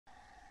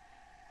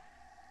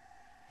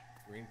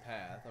Green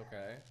path,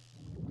 okay.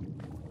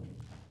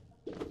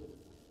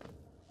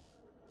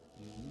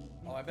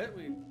 Oh, I bet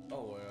we...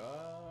 Oh,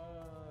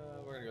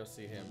 we're gonna go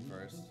see him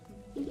first.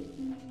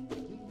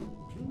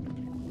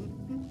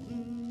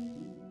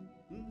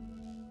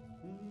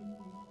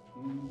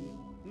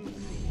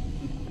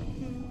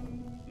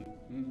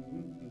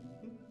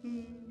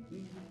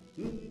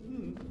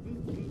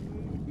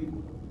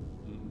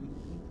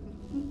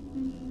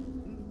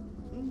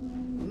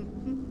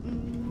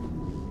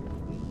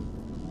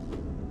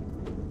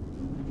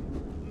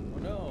 Oh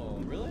no,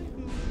 really?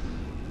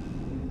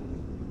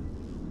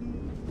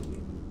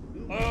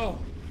 Oh!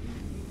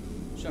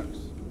 Shucks.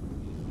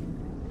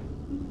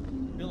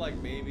 I feel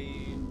like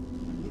maybe...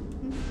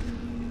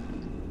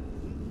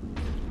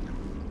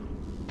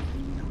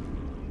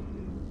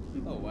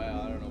 Oh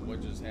wow, I don't know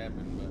what just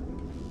happened, but...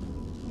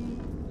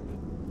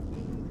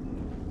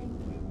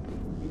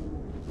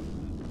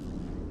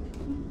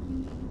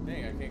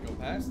 Dang, I can't go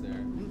past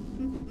there.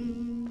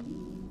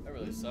 That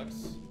really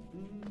sucks.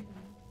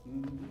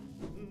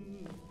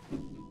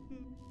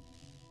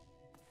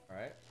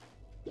 Alright.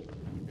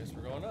 Guess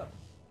we're going up.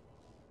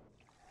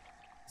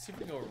 See if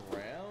we go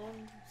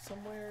around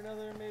some way or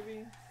another,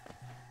 maybe?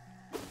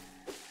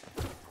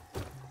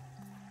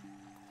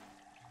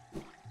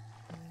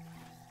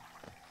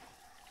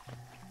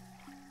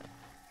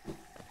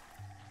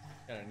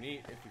 Kinda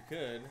neat if you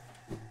could.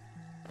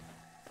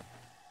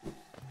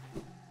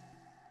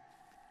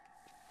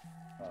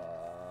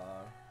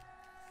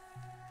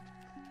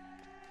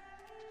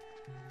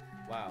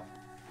 Wow.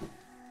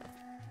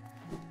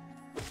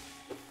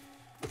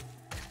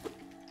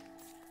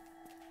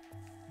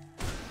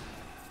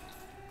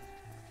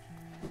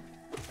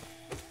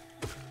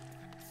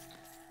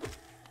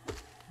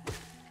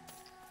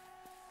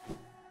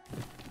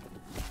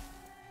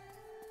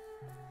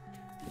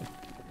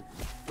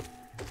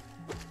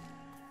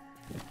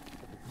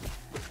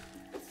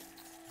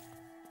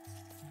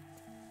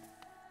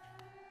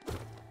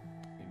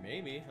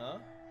 Maybe, huh?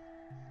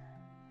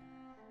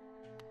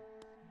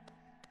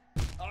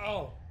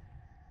 Oh!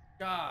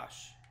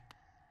 Gosh!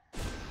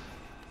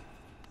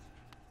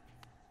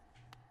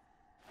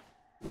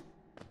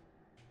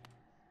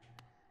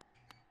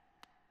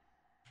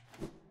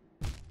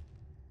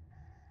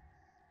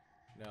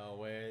 No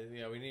way.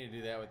 Yeah, we need to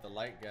do that with the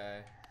light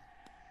guy.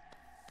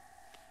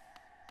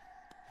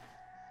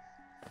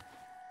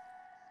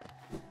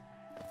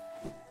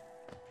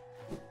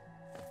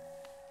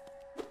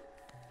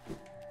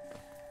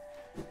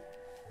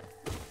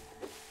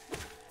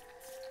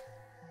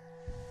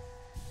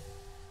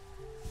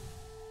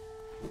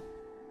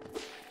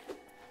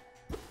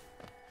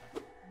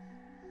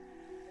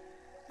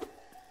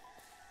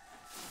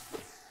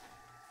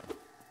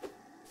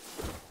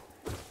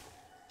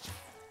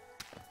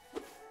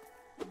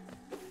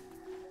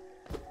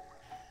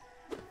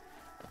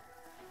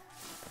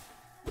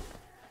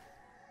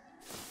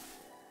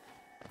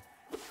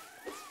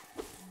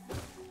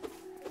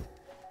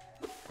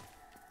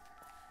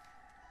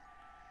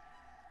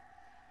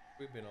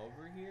 We've been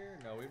over here?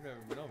 No, we've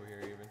never been over here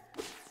even.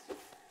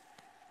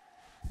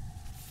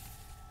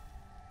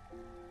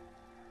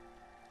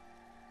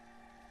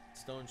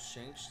 Stone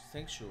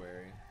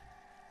Sanctuary.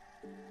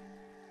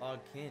 Log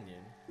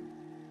Canyon.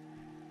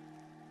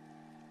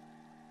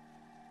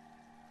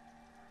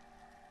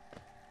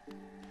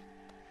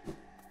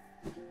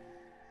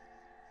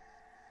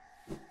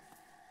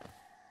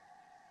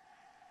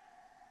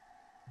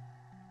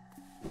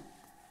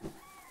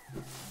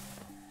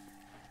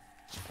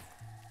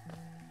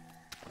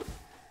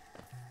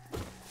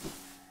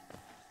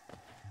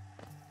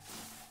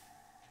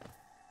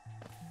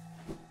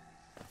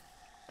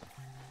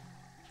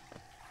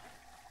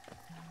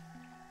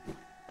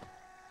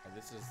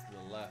 This is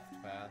the left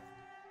path.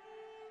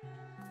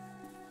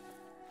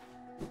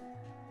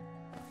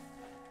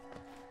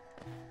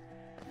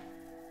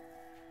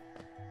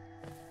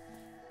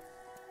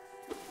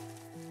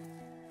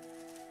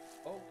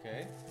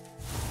 Okay.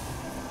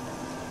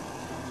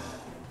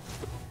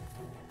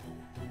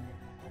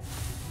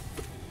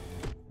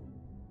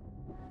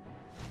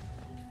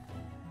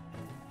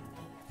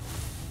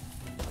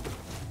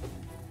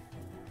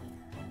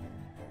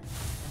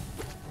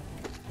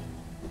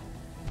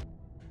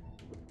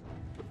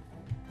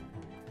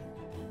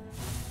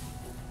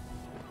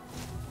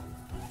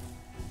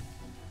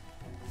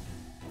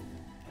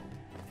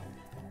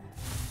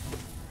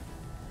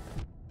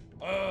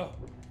 Ugh.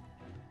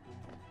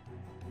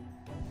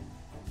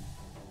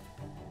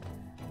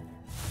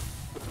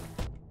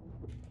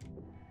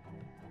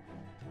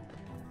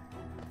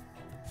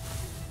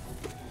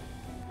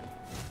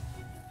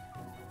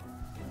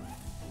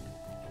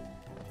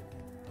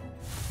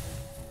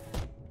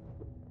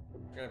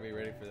 Gotta be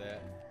ready for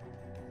that.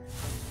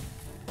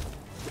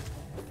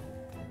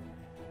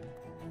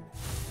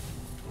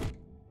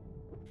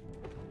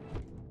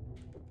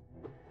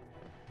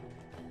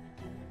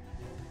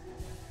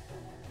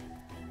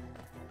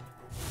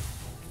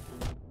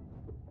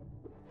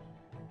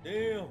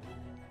 Damn.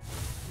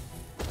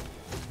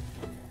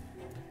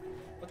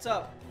 What's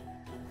up?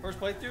 First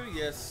playthrough?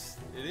 Yes,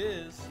 it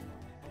is.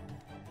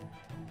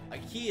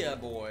 IKEA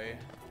boy.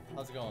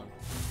 How's it going?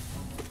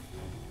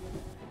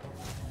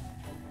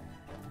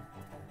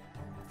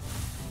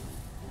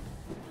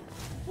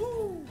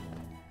 Woo!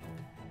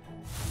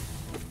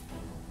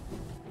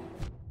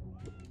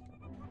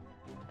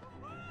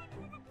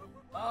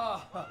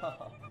 Oh,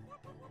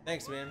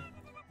 thanks, man.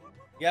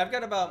 Yeah, I've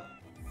got about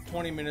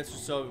 20 minutes or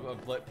so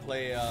of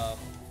playthrough,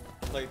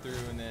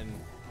 and then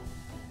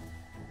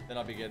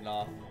I'll be getting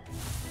off.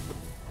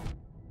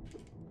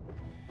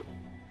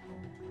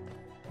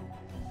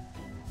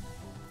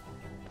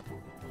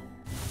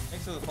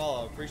 Thanks for the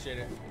follow, appreciate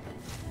it.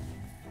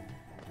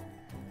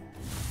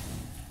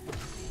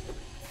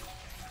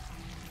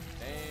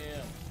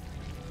 Damn.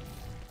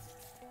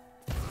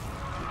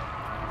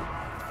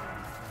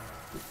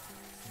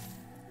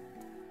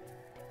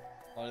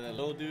 Oh, did that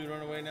little dude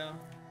run away now?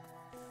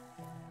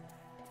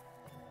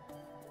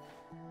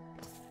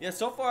 Yeah,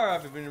 so far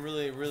I've been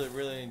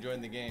really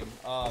enjoying the game.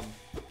 I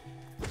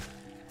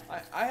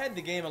had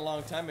the game a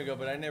long time ago,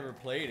 but I never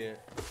played it.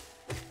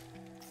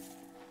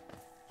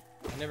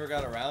 I never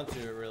got around to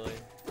it really.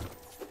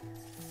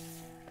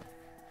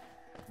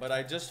 But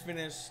I just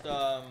finished.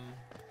 What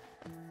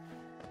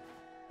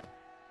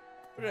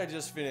did I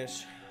just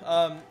finish?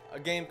 A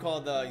game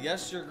called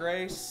Yes Your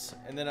Grace,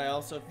 and then I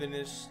also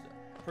finished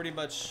pretty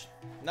much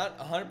not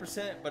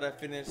 100%, but I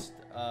finished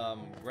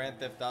Grand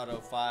Theft Auto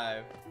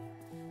 5.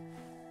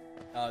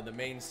 The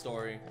main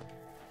story.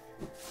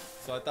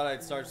 So I thought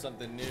I'd start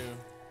something new.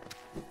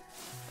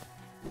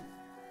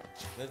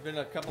 There's been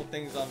a couple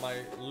things on my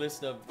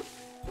list of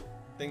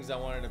things I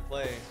wanted to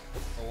play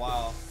for a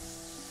while.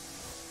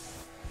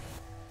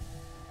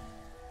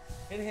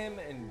 Hit him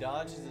and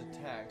dodge his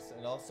attacks,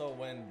 and also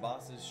when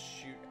bosses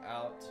shoot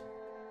out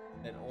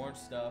that orange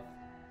stuff,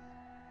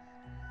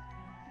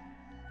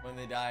 when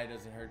they die it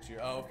doesn't hurt you.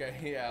 Oh, okay.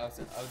 Yeah, I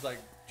was like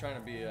trying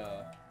to be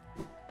I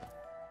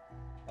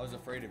was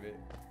afraid of it.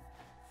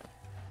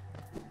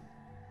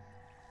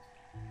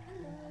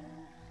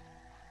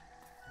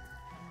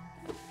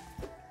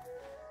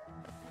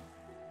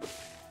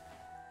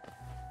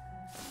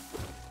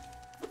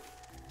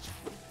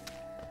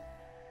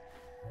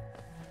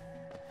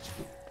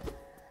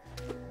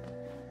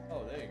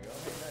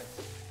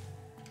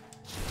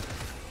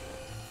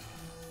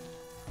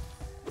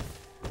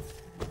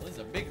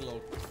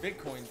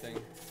 Bitcoin thing.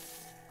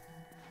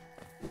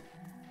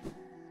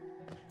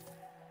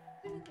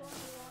 We're gonna go on a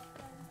walk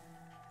then.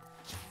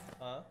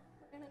 Huh?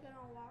 We're gonna go on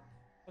a walk.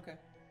 Okay.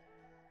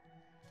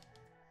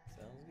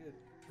 Sounds good.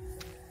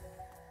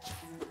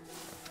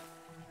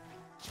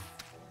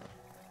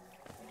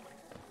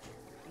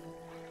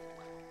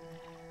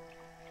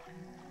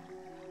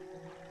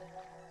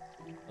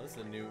 Oh, this is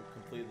a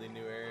completely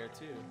new area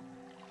too.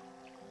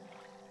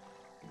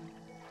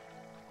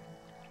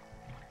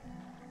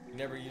 You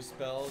never use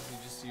spells, you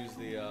just use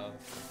the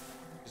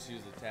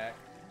attack.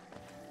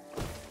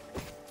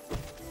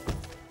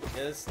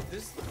 Yeah, this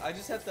I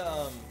just have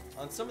to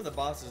on some of the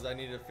bosses I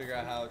need to figure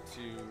out how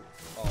to,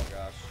 oh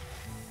gosh.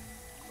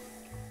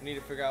 I need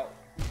to figure out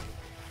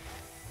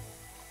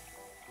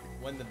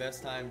when the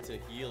best time to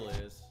heal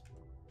is.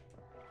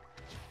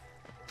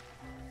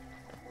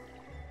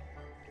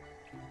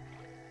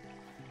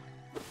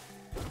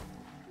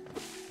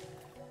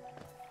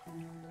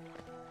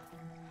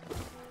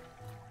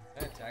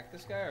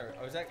 This guy,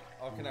 or is that,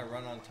 or can I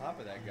run on top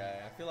of that guy?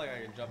 I feel like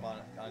I can jump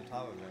on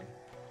top of him.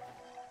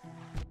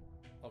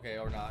 Okay,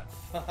 or not.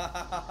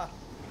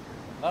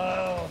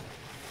 Oh,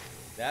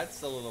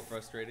 that's a little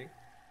frustrating.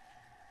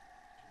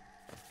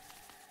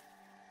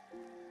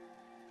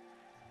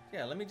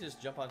 Yeah, let me just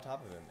jump on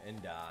top of him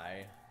and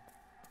die.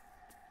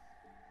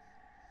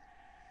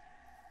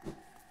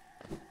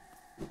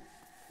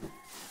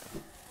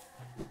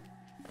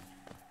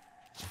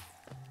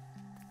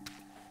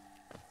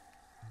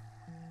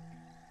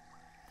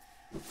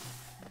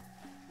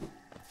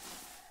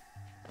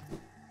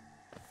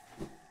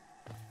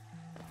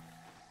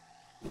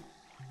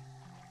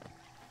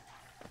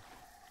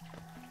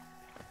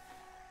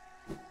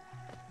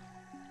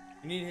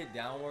 You need to hit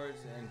downwards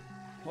and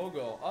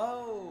pogo.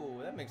 Oh,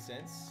 that makes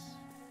sense.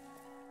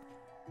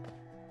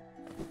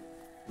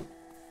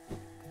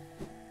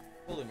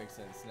 Totally makes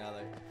sense now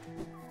that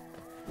you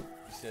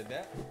said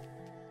that.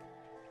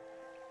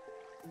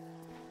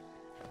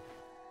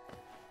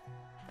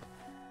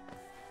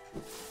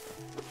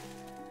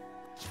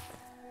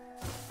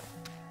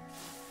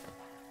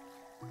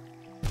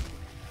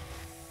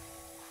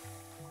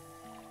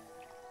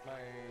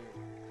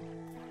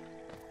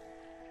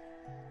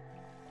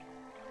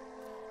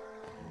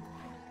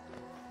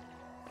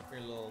 Your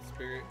little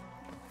spirit.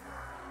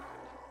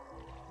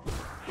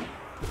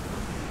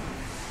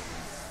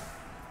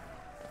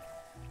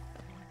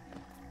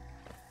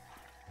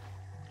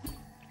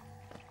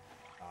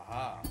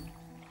 Aha.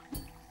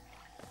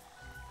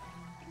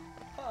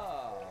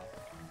 Ah.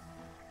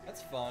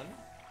 That's fun.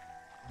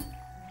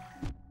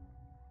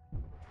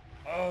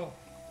 Oh.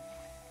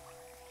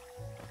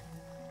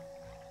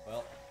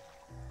 Well.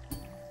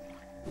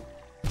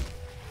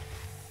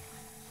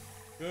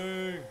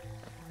 Dang.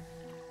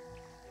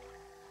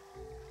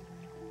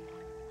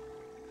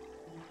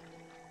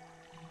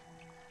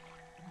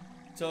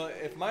 So,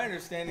 if my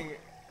understanding,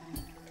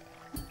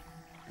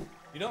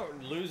 you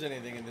don't lose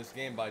anything in this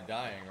game by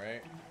dying,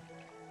 right?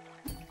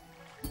 You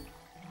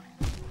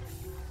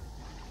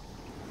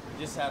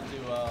just have to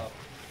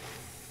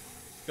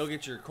go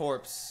get your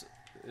corpse.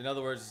 In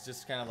other words, it's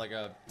just kind of like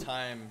a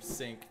time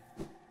sink.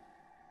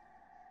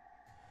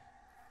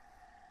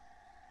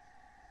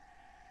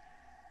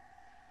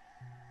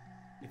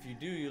 If you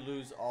do, you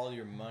lose all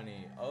your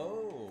money.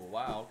 Oh,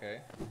 wow,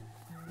 okay.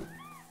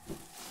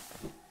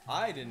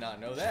 I did not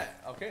know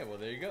that. Okay, well,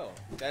 there you go.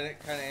 That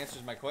kind of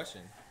answers my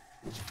question.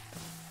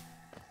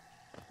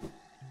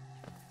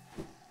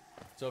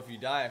 So if you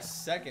die a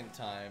second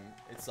time,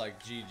 it's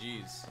like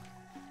GG's.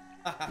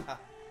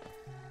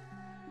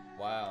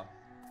 Wow.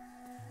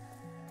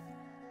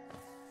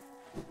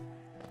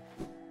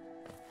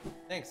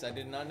 Thanks, I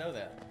did not know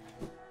that.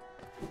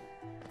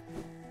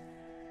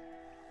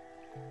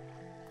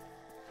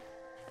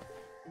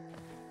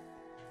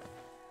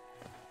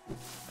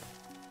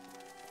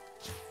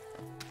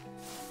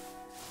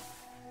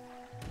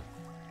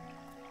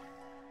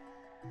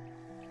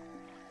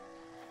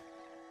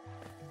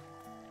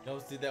 No,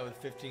 let's do that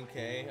with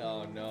 15K.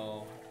 Oh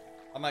no.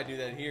 I might do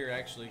that here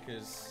actually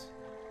because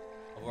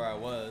of where I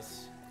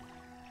was.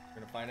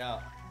 We're gonna find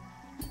out.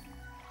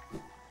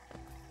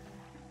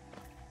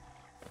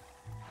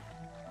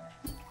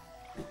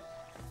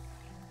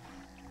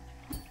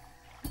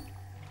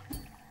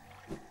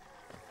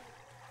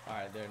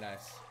 Alright, there,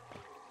 nice.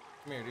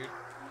 Come here, dude.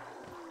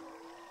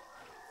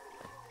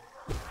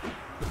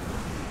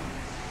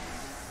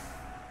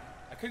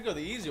 I could go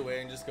the easy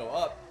way and just go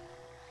up.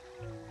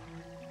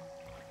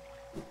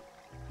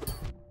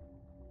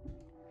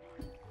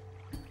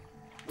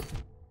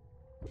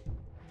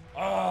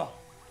 Oh!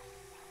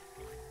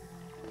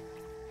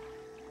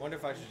 Wonder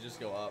if I should just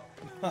go up.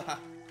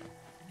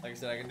 Like I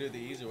said, I can do it the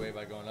easy way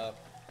by going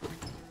up.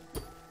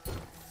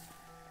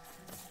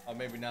 Oh,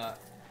 maybe not.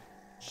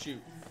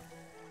 Shoot.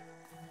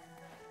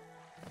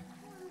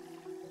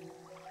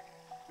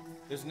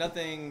 There's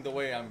nothing the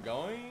way I'm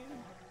going?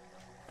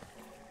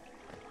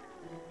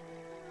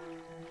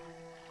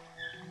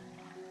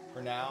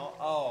 For now?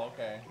 Oh,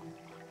 okay.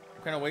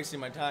 I'm kind of wasting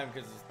my time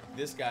because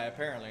this guy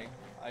apparently,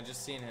 I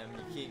just seen him.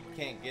 You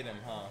can't get him,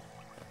 huh?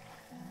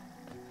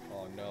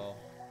 Oh no.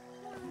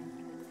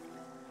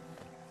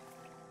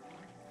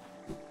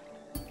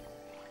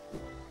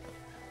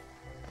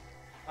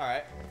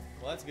 Alright.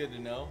 Well, that's good to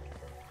know.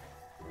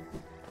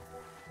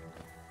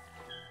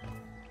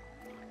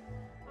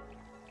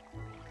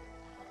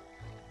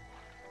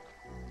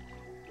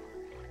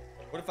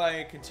 What if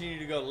I continue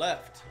to go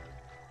left?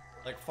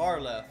 Like far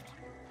left?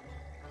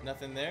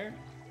 Nothing there?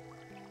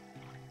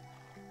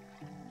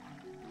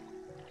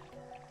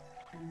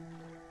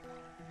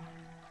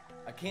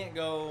 I can't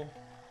go...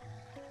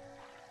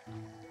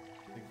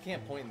 You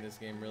can't point in this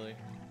game, really.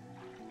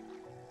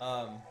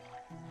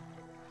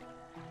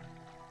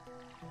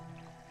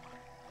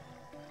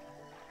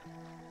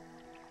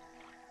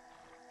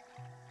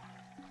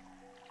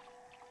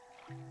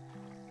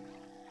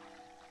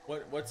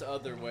 What's the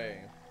other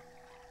way?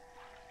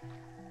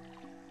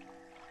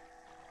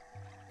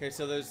 Okay,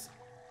 so there's...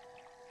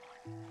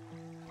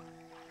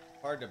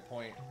 Hard to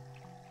point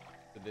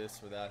to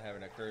this without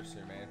having a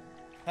cursor, man.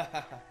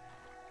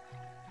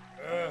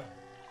 Ugh.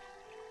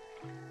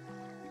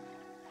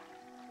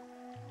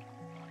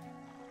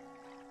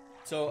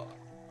 So,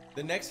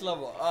 the next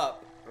level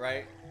up,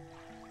 right?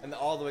 And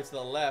all the way to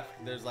the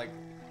left, there's like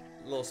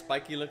little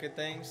spiky looking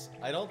things.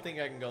 I don't think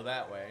I can go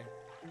that way.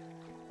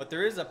 But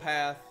there is a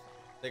path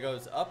that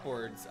goes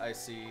upwards, I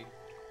see.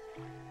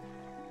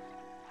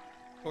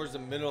 Towards the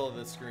middle of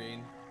the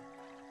screen.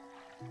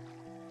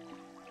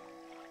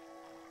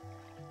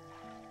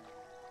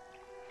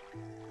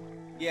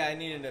 Yeah, I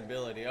need an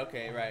ability.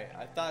 Okay, right.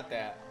 I thought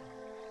that.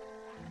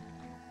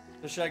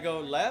 So should I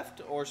go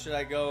left or should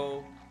I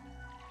go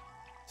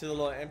to the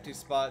little empty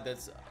spot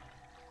that's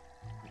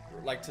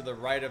like to the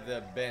right of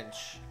the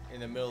bench in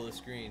the middle of the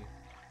screen?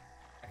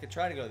 I could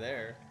try to go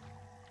there.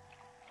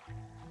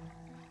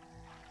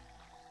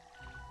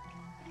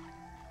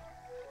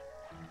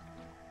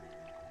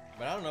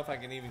 But I don't know if I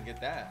can even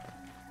get that.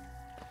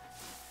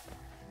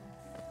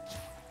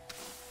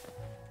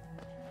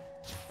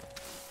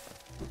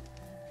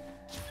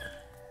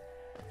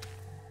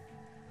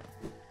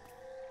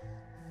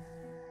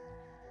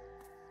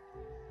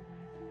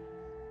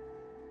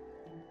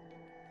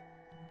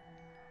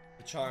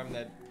 The charm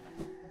that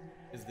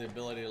is the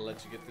ability to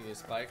let you get through the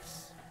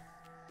spikes.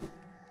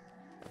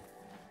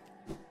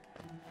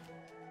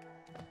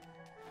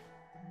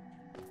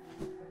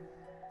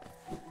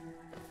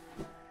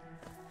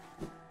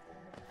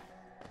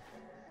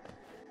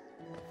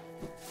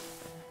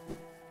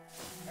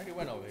 I already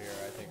went over here,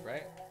 I think,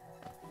 right?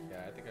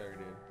 Yeah, I think I already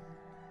did.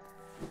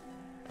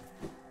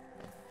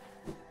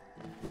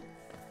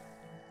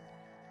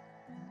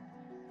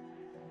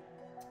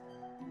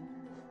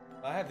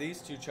 I have these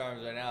two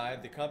charms right now. I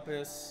have the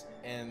compass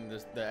and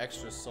the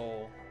extra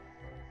soul.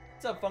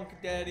 What's up, Funky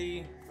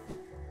Daddy?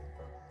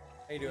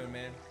 How you doing,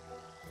 man?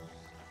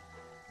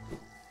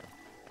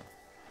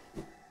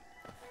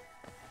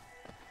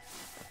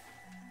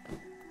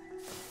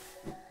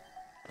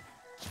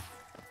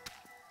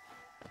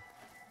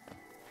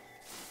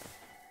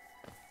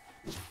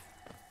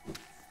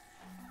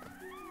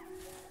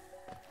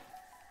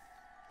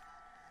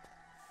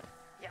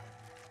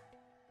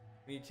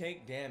 When you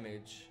take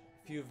damage,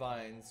 a few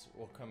vines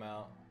will come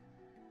out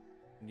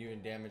and you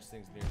can damage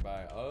things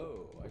nearby.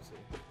 Oh, I see.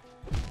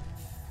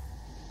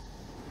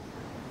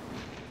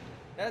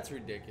 That's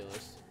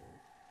ridiculous.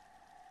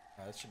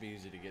 That should be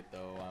easy to get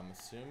though, I'm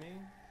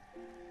assuming.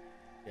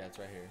 Yeah, it's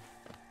right here.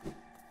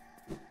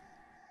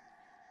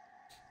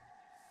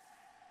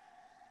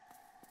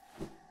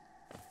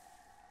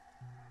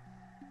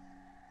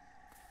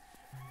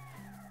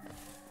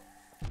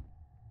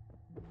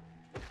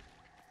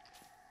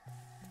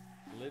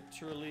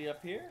 Literally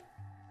up here?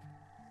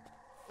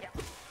 Yeah.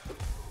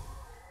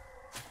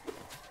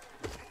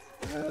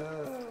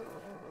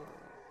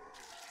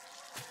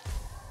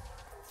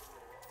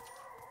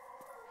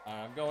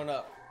 I'm going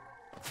up.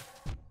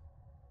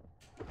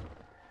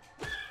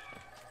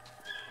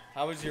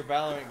 How was your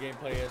Valorant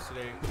gameplay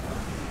yesterday,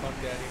 Funk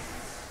Daddy?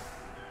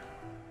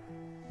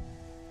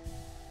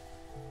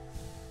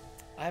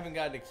 I haven't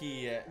gotten a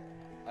key yet.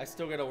 I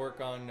still gotta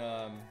work on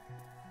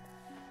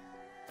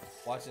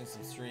watching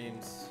some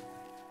streams.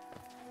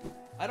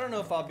 I don't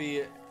know if I'll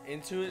be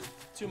into it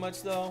too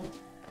much though.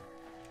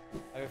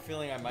 I have a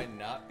feeling I might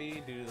not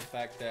be due to the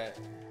fact that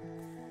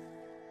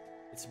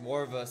it's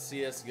more of a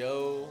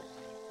CSGO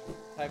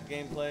type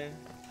gameplay.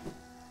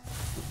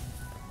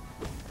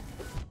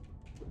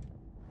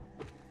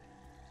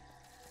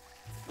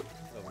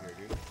 Over here,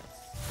 dude.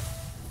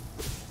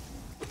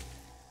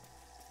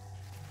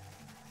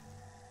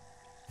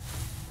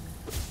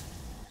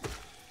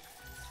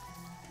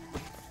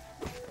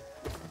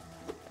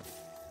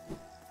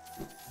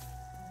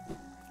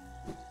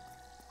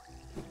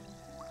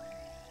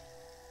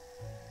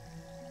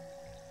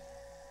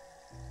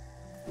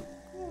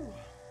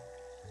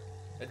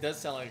 It does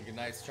sound like a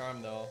nice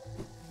charm though.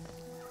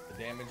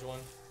 The damage one.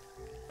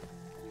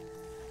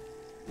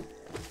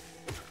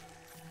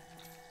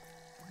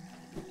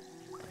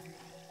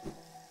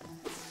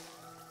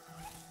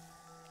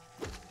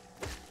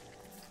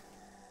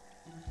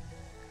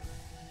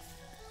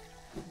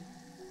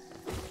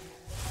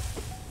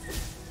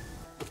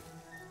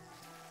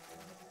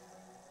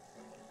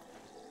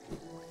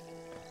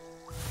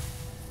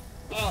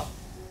 Oh!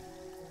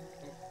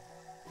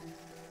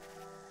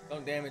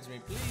 Don't damage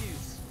me,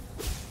 please.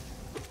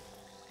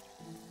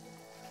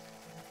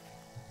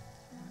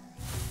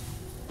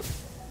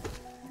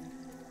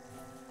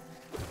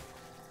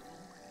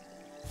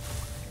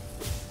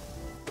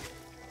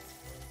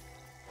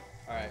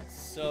 Alright,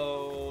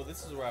 so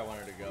this is where I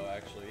wanted to go,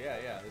 actually.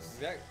 Yeah, this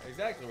is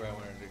exactly where I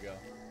wanted to go.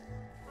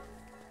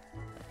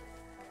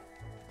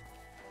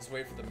 Just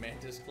wait for the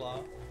Mantis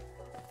Claw.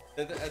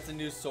 That's a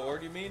new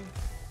sword, you mean?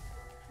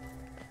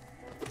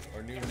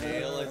 Or new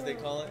nail, as they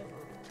call it?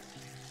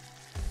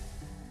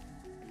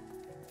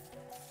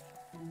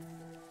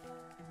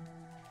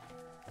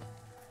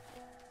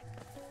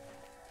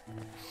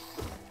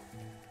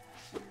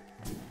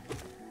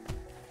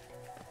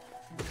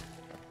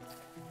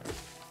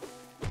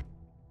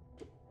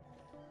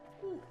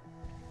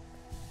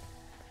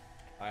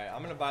 Alright,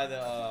 I'm gonna buy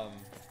the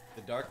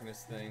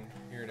darkness thing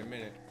here in a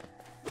minute.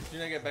 As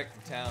soon as I get back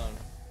to town.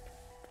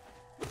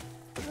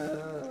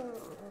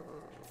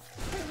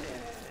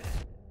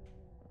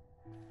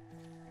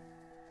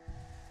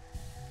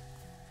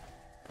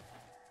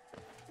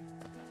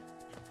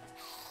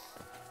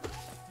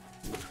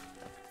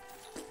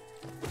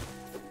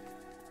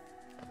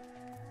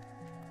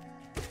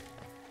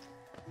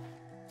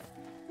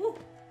 Woo.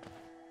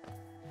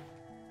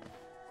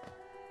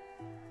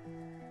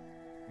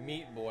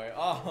 Meat Boy.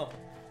 Oh,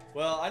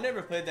 well, I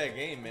never played that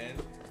game, man.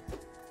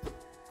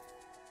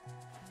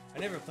 I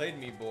never played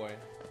Meat Boy.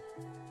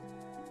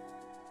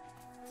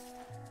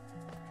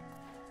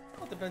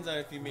 Well, it depends on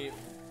if you mean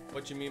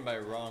what you mean by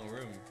wrong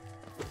room.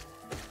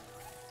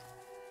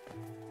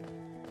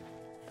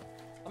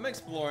 I'm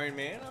exploring,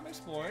 man. I'm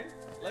exploring.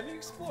 Let me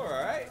explore,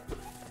 alright?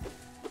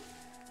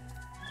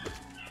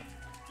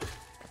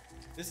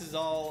 This is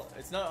all,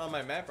 it's not on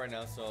my map right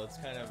now, so it's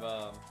kind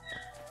of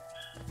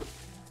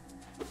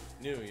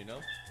new, you know?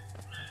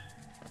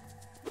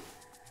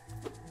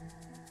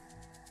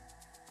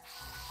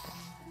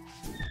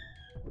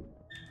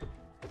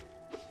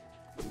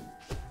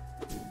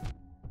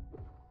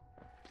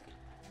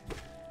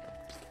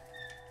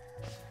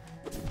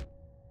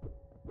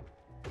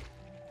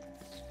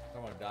 I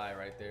don't want to die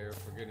right there,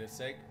 for goodness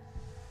sake.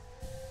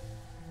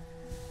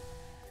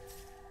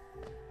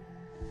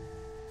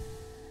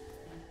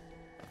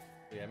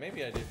 Yeah,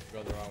 maybe I did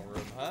go the wrong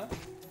room, huh?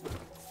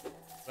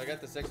 But I got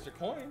this extra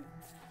coin.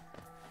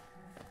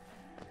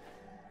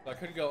 So I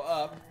could go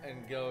up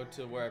and go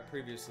to where I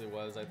previously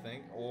was, I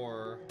think,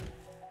 or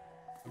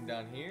come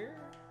down here.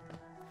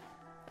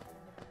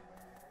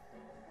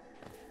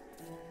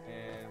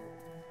 And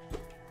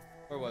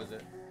was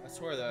it? I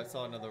swear that I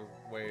saw another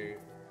way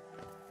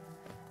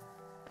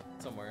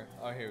somewhere.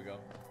 Oh, here we go.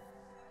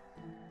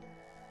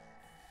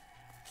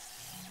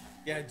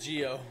 Yeah,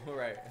 Geo.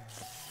 Right.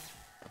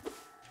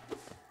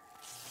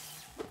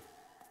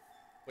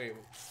 Wait,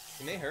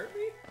 can they hurt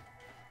me?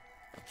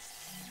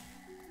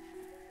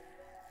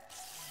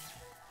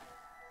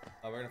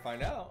 Oh, we're gonna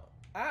find out.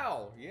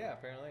 Ow! Yeah,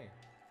 apparently.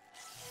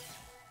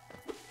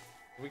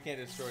 We can't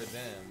destroy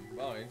them.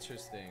 Oh,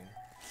 interesting.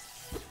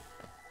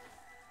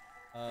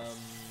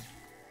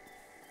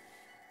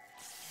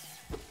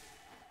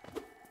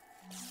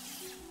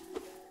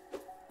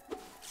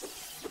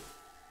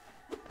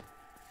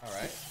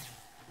 Alright.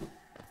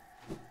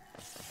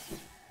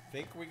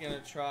 Think we're gonna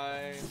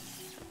try.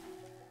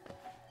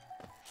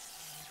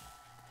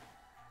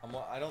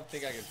 I don't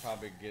think I could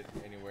probably get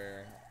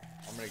anywhere.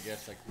 I'm gonna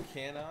guess I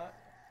cannot.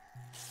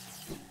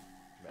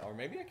 Or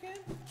maybe I can?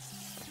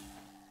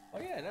 Oh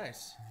yeah,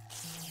 nice.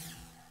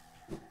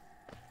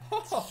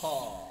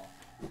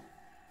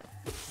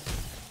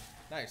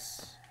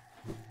 Nice.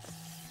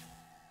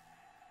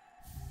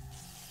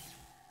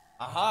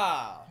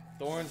 Aha!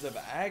 Thorns of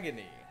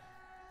Agony.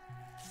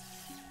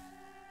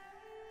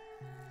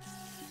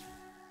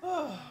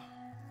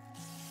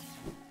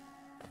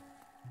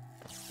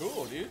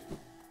 Cool, dude.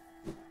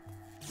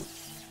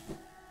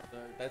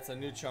 That's a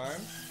new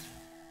charm?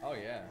 Oh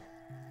yeah.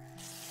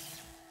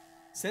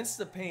 Sense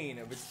the pain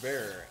of its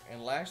bearer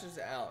and lashes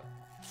out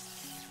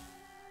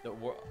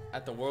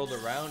at the world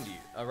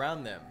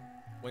around them.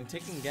 When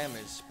taking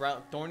damage,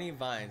 sprout thorny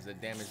vines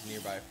that damage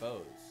nearby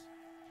foes.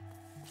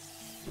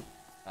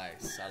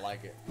 Nice, I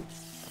like it.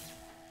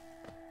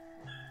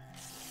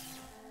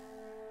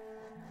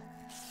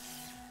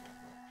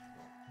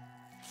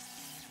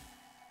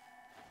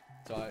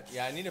 So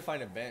yeah, I need to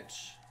find a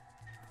bench.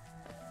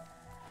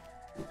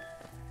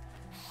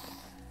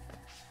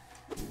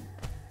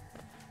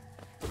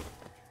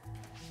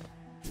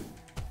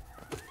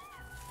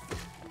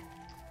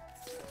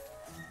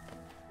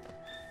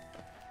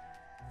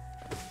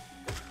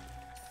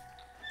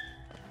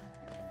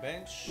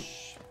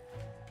 Bench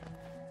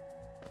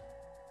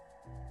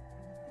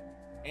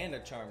and a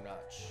charm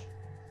notch.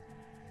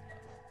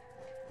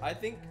 I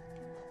think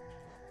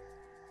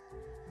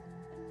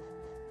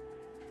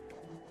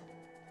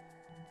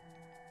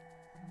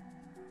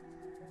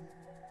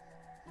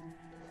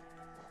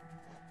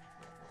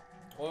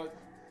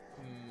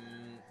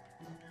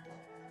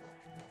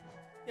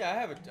yeah,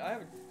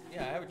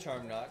 I have a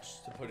charm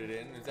notch to put it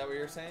in. Is that what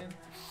you're saying?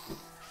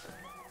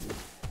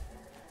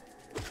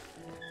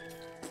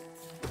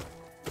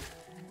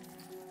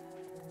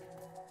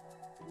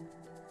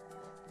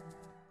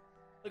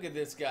 Look at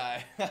this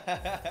guy.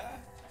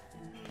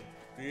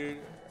 Dude.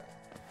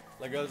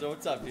 Legozo,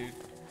 what's up, dude?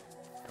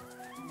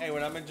 Hey,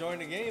 when I'm enjoying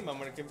the game, I'm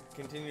gonna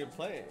continue to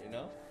play it, you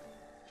know?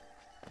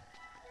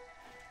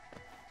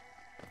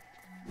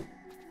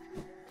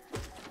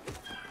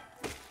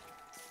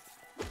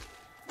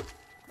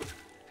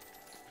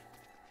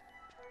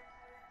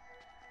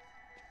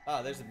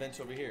 Ah, there's a bench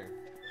over here.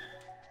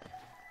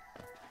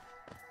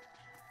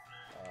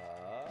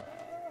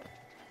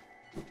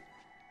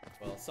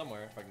 Well,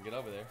 somewhere, if I can get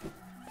over there.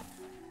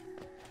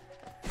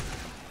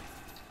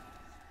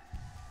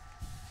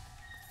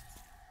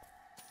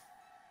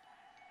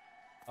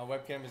 My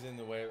webcam is in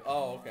the way.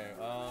 Oh, okay.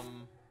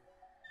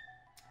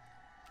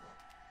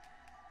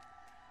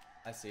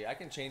 I see. I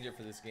can change it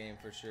for this game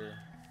for sure.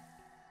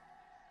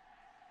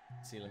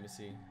 Let's see, let me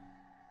see.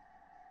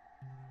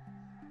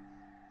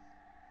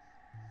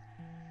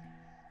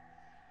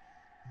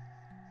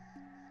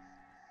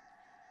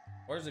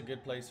 Where's a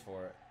good place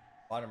for it?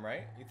 Bottom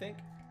right, you think?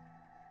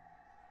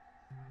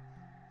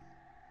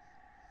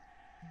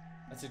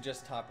 I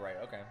suggest top right,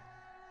 okay.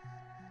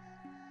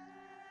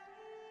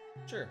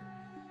 Sure.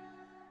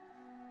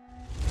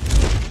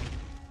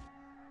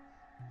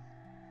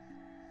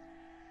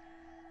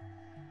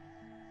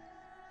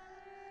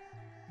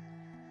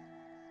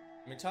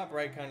 I mean, top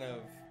right kind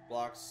of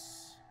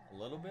blocks a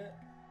little bit.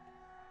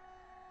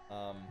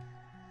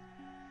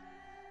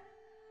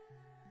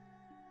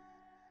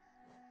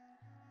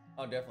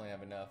 I'll definitely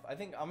have enough. I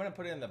think I'm gonna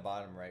put it in the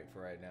bottom right for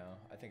right now.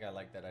 I think I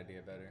like that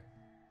idea better.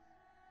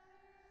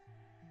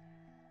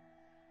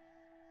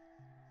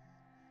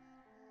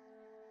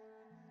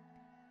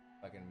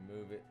 If I can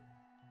move it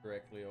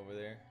correctly over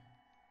there.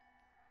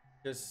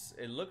 Because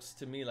it looks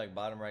to me like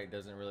bottom right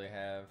doesn't really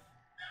have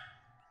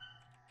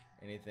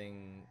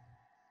anything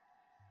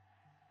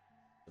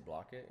to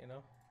block it, you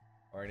know?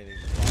 Or anything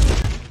to block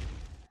it.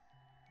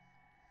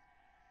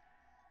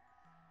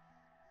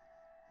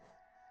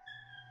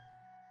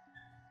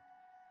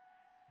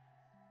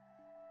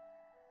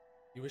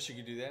 You wish you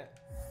could do that?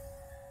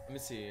 Let me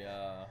see.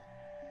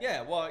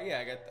 Yeah, well,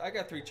 yeah, I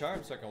got 3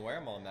 charms, so I can wear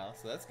them all now,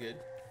 so that's good.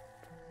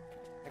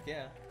 Heck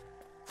yeah.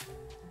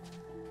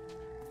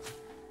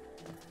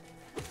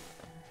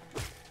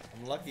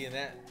 I'm lucky in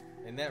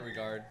that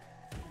regard.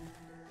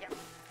 Yep.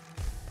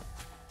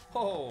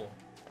 Oh.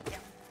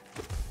 Yep.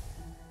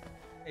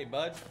 Hey,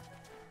 bud.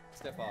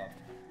 Step off.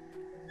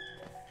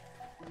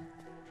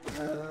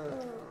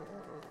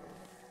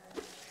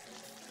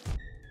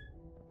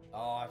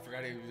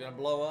 gonna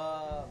blow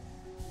up.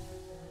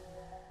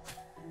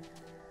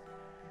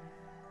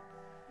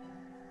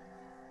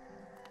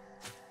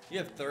 You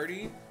have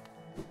 30?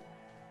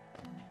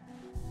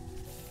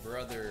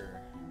 Brother.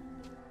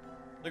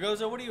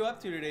 Lagoza, what are you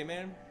up to today,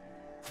 man?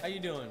 How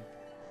you doing?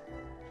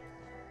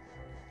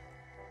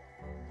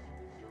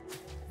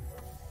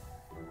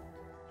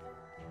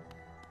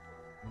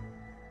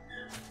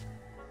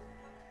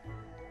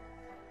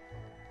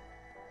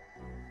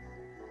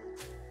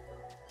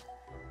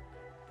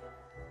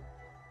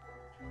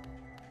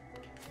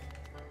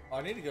 Oh,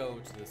 I need to go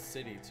to the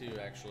city too,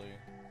 actually.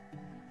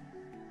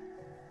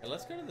 Yeah,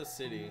 let's go to the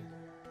city.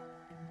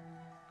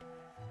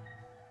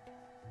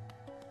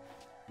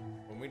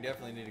 Well, we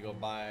definitely need to go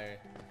buy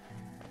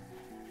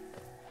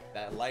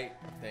that light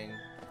thing.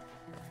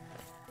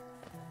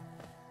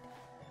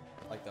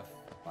 Like the,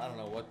 I don't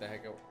know what the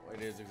heck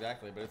it is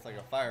exactly, but it's like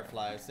a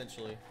firefly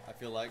essentially, I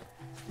feel like.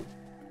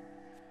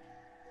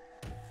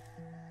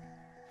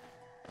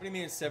 What do you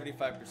mean it's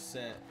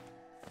 75%?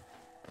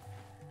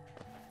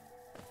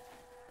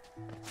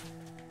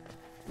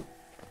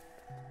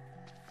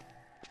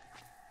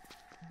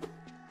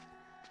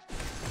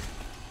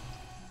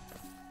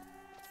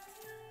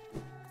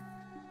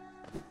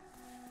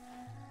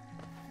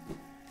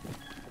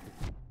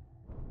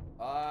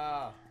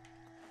 Ah.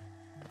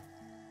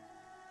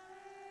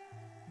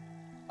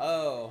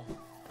 Oh.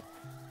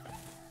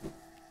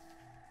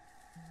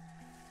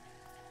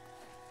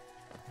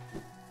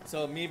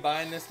 So me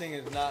buying this thing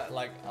is not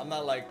like, I'm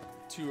not like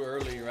too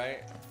early,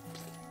 right?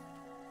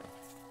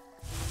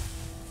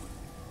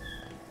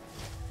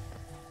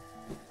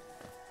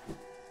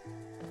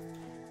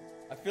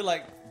 I feel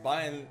like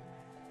buying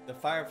the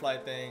Firefly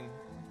thing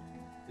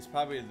is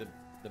probably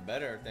the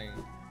better thing,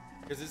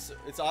 because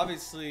it's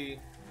obviously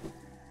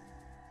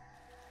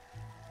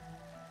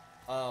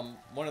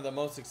one of the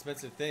most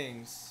expensive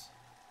things.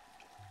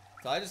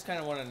 So I just kind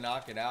of want to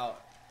knock it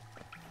out.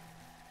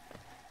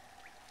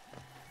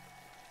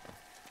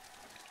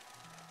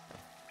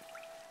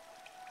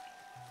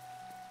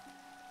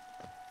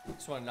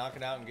 Just want to knock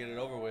it out and get it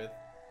over with.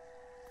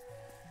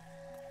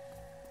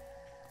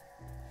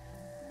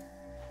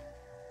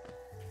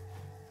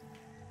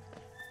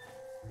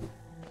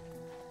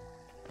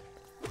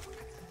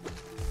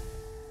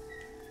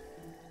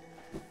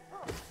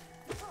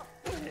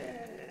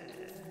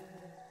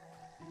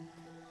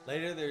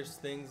 Later, there's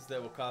things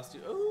that will cost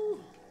you. Ooh.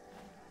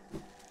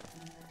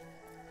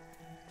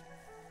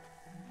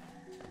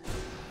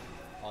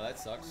 Oh, that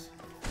sucks.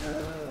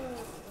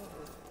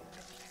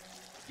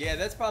 Yeah,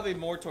 that's probably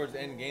more towards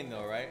the end game,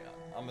 though, right?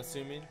 I'm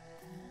assuming.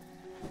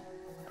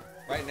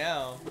 Right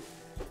now,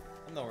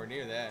 I'm nowhere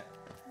near that.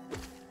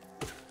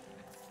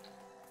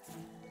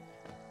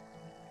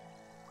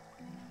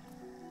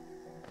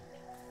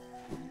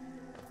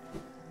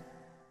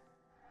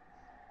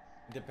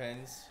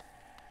 Depends.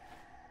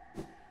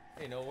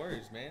 Hey, no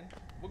worries, man.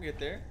 We'll get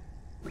there.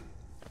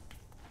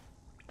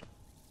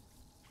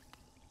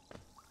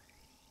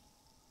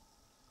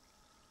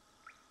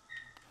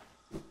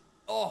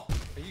 Oh,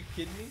 are you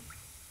kidding me?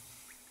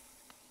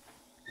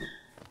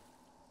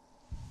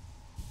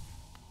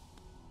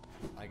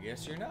 I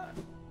guess you're not.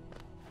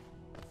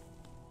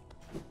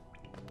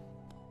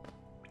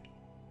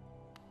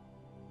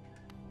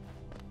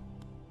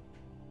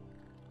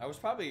 I was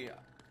probably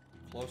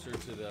closer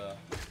to the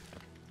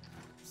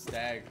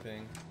stag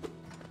thing.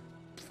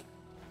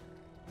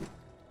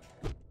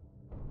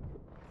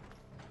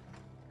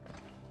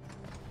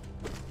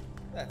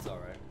 That's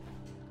alright.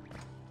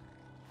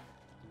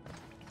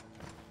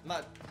 I'm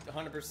not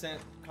 100%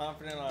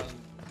 confident on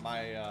my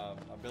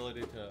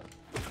ability to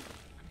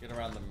get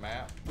around the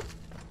map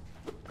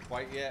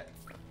quite yet.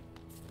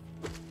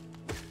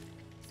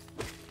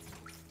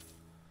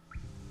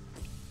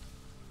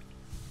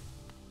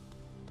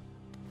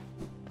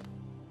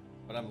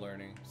 But I'm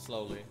learning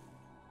slowly.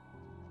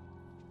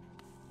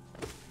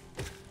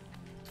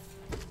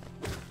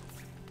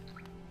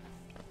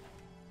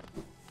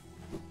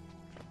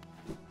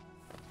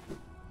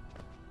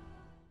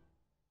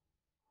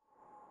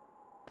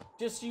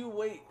 Just you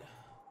wait.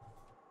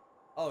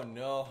 Oh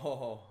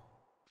no.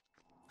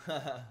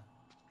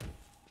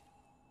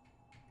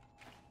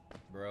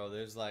 Bro,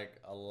 there's like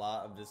a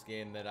lot of this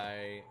game that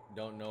I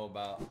don't know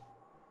about.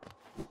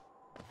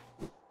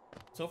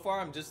 So far,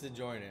 I'm just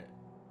enjoying it.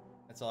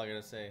 That's all I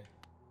gotta say.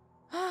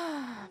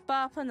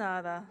 Papa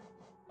nada.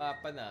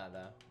 Papa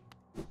nada.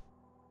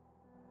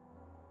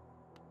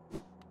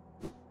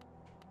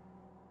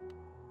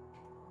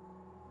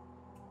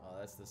 Oh,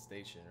 that's the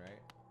station,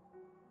 right?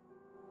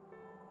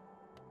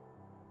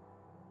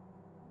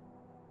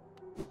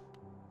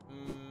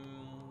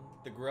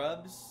 The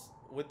grubs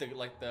with the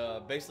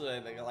basically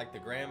like the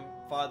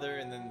grandfather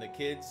and then the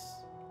kids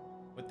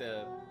with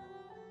the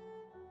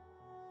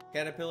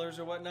caterpillars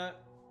or whatnot.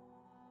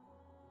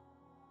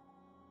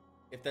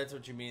 If that's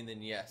what you mean,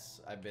 then yes,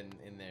 I've been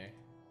in there.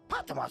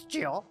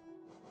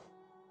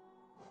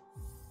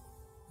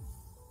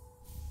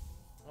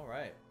 All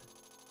right.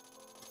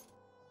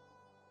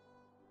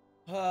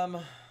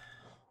 Oh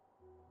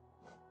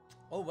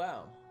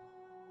wow.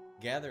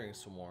 Gathering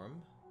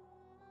Swarm.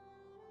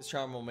 This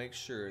charm will make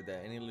sure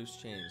that any loose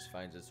change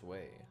finds its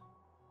way.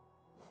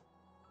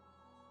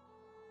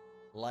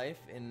 Life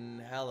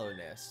in Hallow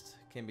Nest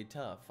can be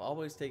tough,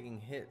 always taking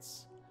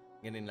hits,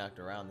 getting knocked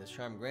around. This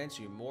charm grants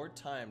you more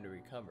time to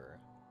recover.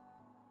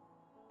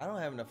 I don't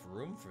have enough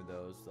room for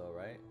those though,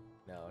 right?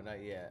 No,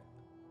 not yet.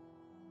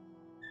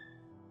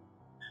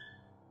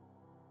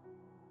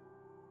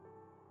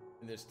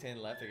 And there's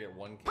 10 left. I get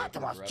 1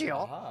 character.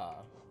 Aha.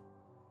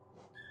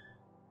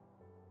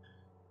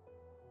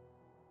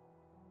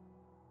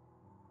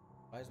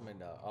 Why is my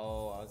dog?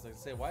 Oh, I was like,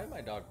 say, why is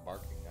my dog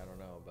barking? I don't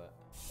know, but.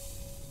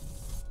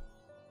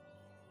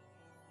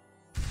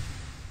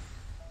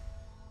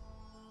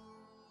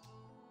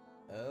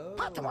 Oh. Is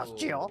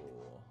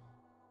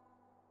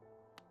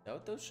that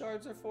what those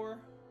shards are for?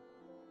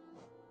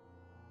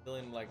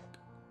 Feeling like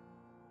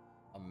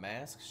a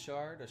mask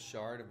shard, a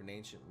shard of an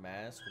ancient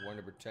mask, one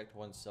to protect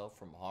oneself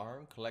from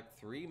harm. Collect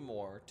 3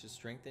 more to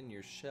strengthen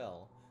your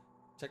shell.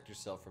 Protect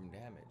yourself from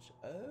damage.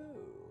 Oh.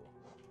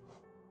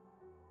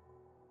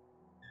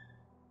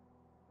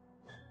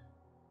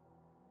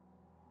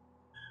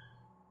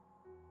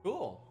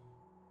 Cool.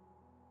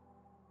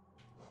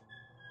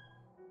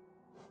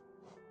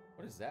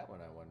 What is that one,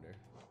 I wonder?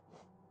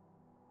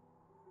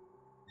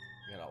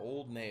 Got an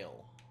old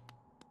nail.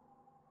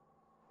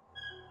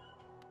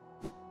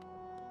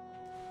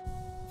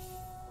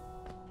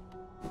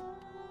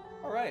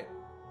 All right.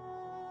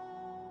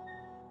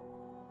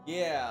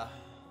 Yeah.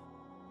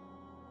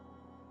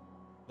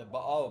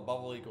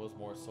 Bubble equals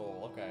more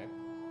soul. Okay.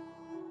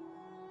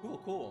 Cool,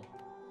 cool.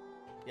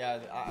 Yeah,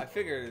 I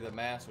figured the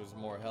mask was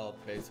more health,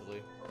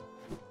 basically.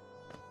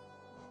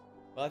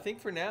 Well, I think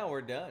for now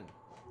we're done.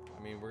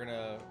 I mean, we're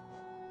gonna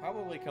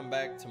probably come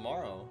back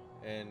tomorrow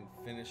and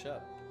finish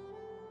up.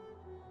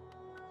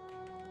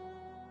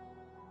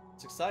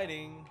 It's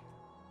exciting.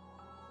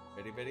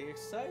 Very, very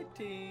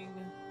exciting.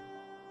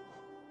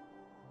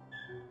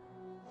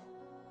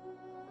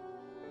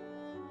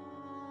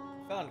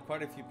 Found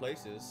quite a few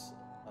places.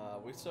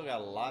 We still got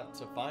a lot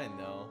to find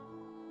though.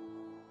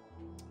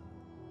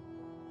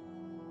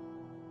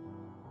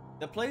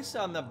 The place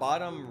on the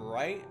bottom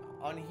right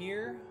on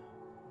here,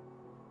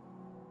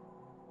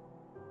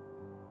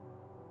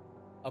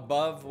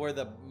 above where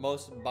the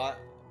most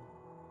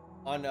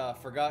on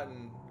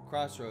Forgotten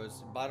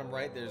Crossroads, bottom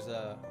right, there's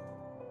a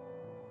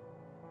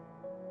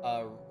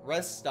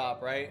rest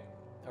stop, right?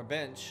 Or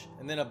bench.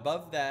 And then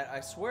above that, I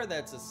swear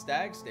that's a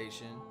stag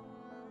station.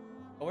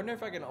 I wonder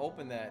if I can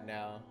open that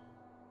now.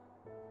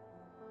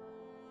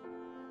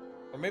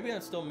 Or maybe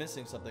I'm still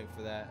missing something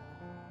for that.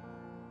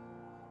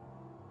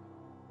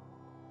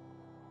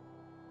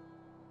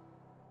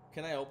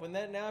 Can I open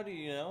that now? Do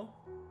you know?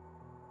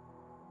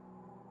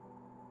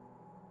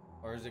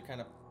 Or is it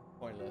kind of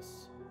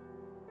pointless?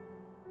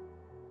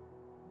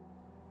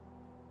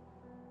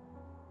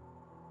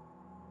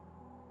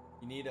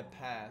 You need a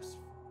pass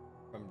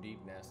from Deep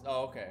Nest.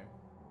 Oh, okay.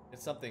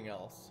 It's something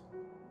else.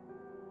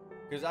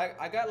 Because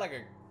I got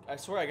like I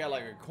swear I got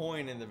like a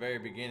coin in the very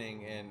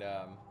beginning, and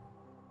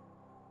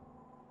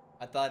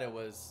I thought it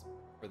was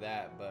for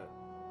that, but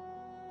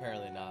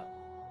apparently not.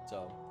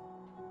 So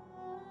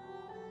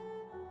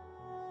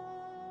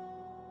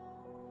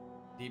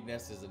Deep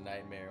Nest is a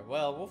nightmare.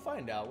 Well, we'll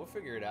find out. We'll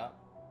figure it out.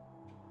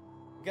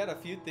 We got a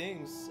few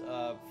things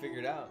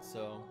figured out,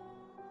 so.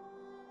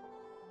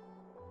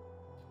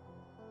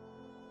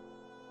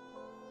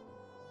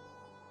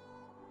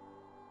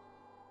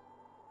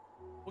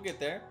 We'll get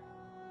there.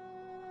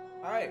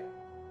 All right.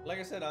 Like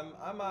I said,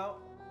 I'm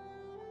out.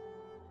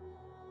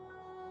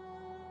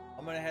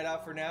 I'm gonna head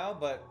out for now,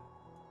 but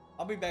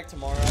I'll be back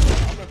tomorrow.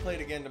 I'm gonna play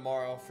it again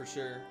tomorrow for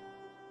sure.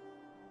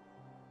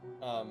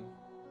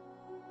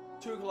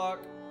 2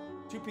 o'clock,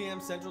 2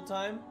 p.m. Central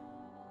Time.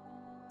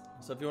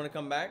 So if you want to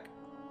come back,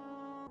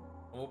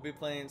 we'll be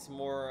playing some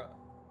more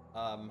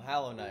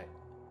Hallow Night,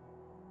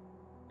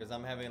 because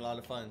I'm having a lot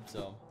of fun.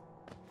 So,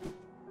 all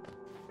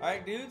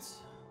right, dudes.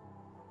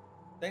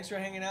 Thanks for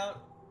hanging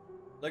out.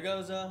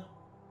 Legoza,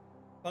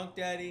 Punk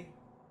Daddy,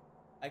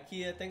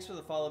 IKEA. Thanks for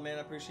the follow, man.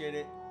 I appreciate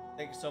it.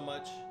 Thank you so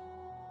much.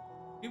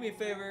 Do me a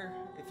favor,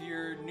 if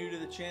you're new to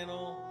the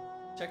channel,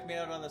 check me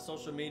out on the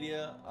social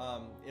media,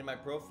 in my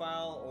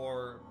profile,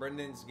 or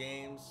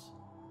BrendansGames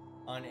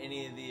on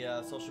any of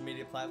the social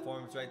media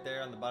platforms right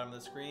there on the bottom of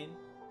the screen.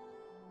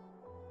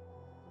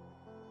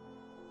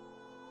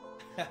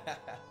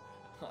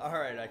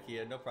 Alright,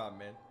 IKEA, no problem,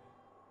 man.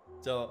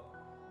 So,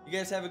 you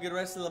guys have a good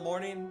rest of the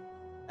morning,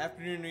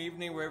 afternoon, or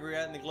evening, wherever you're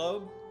at in the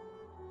globe.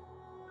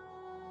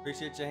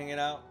 Appreciate you hanging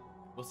out.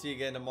 We'll see you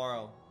again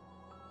tomorrow.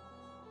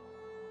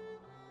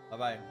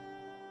 Bye-bye.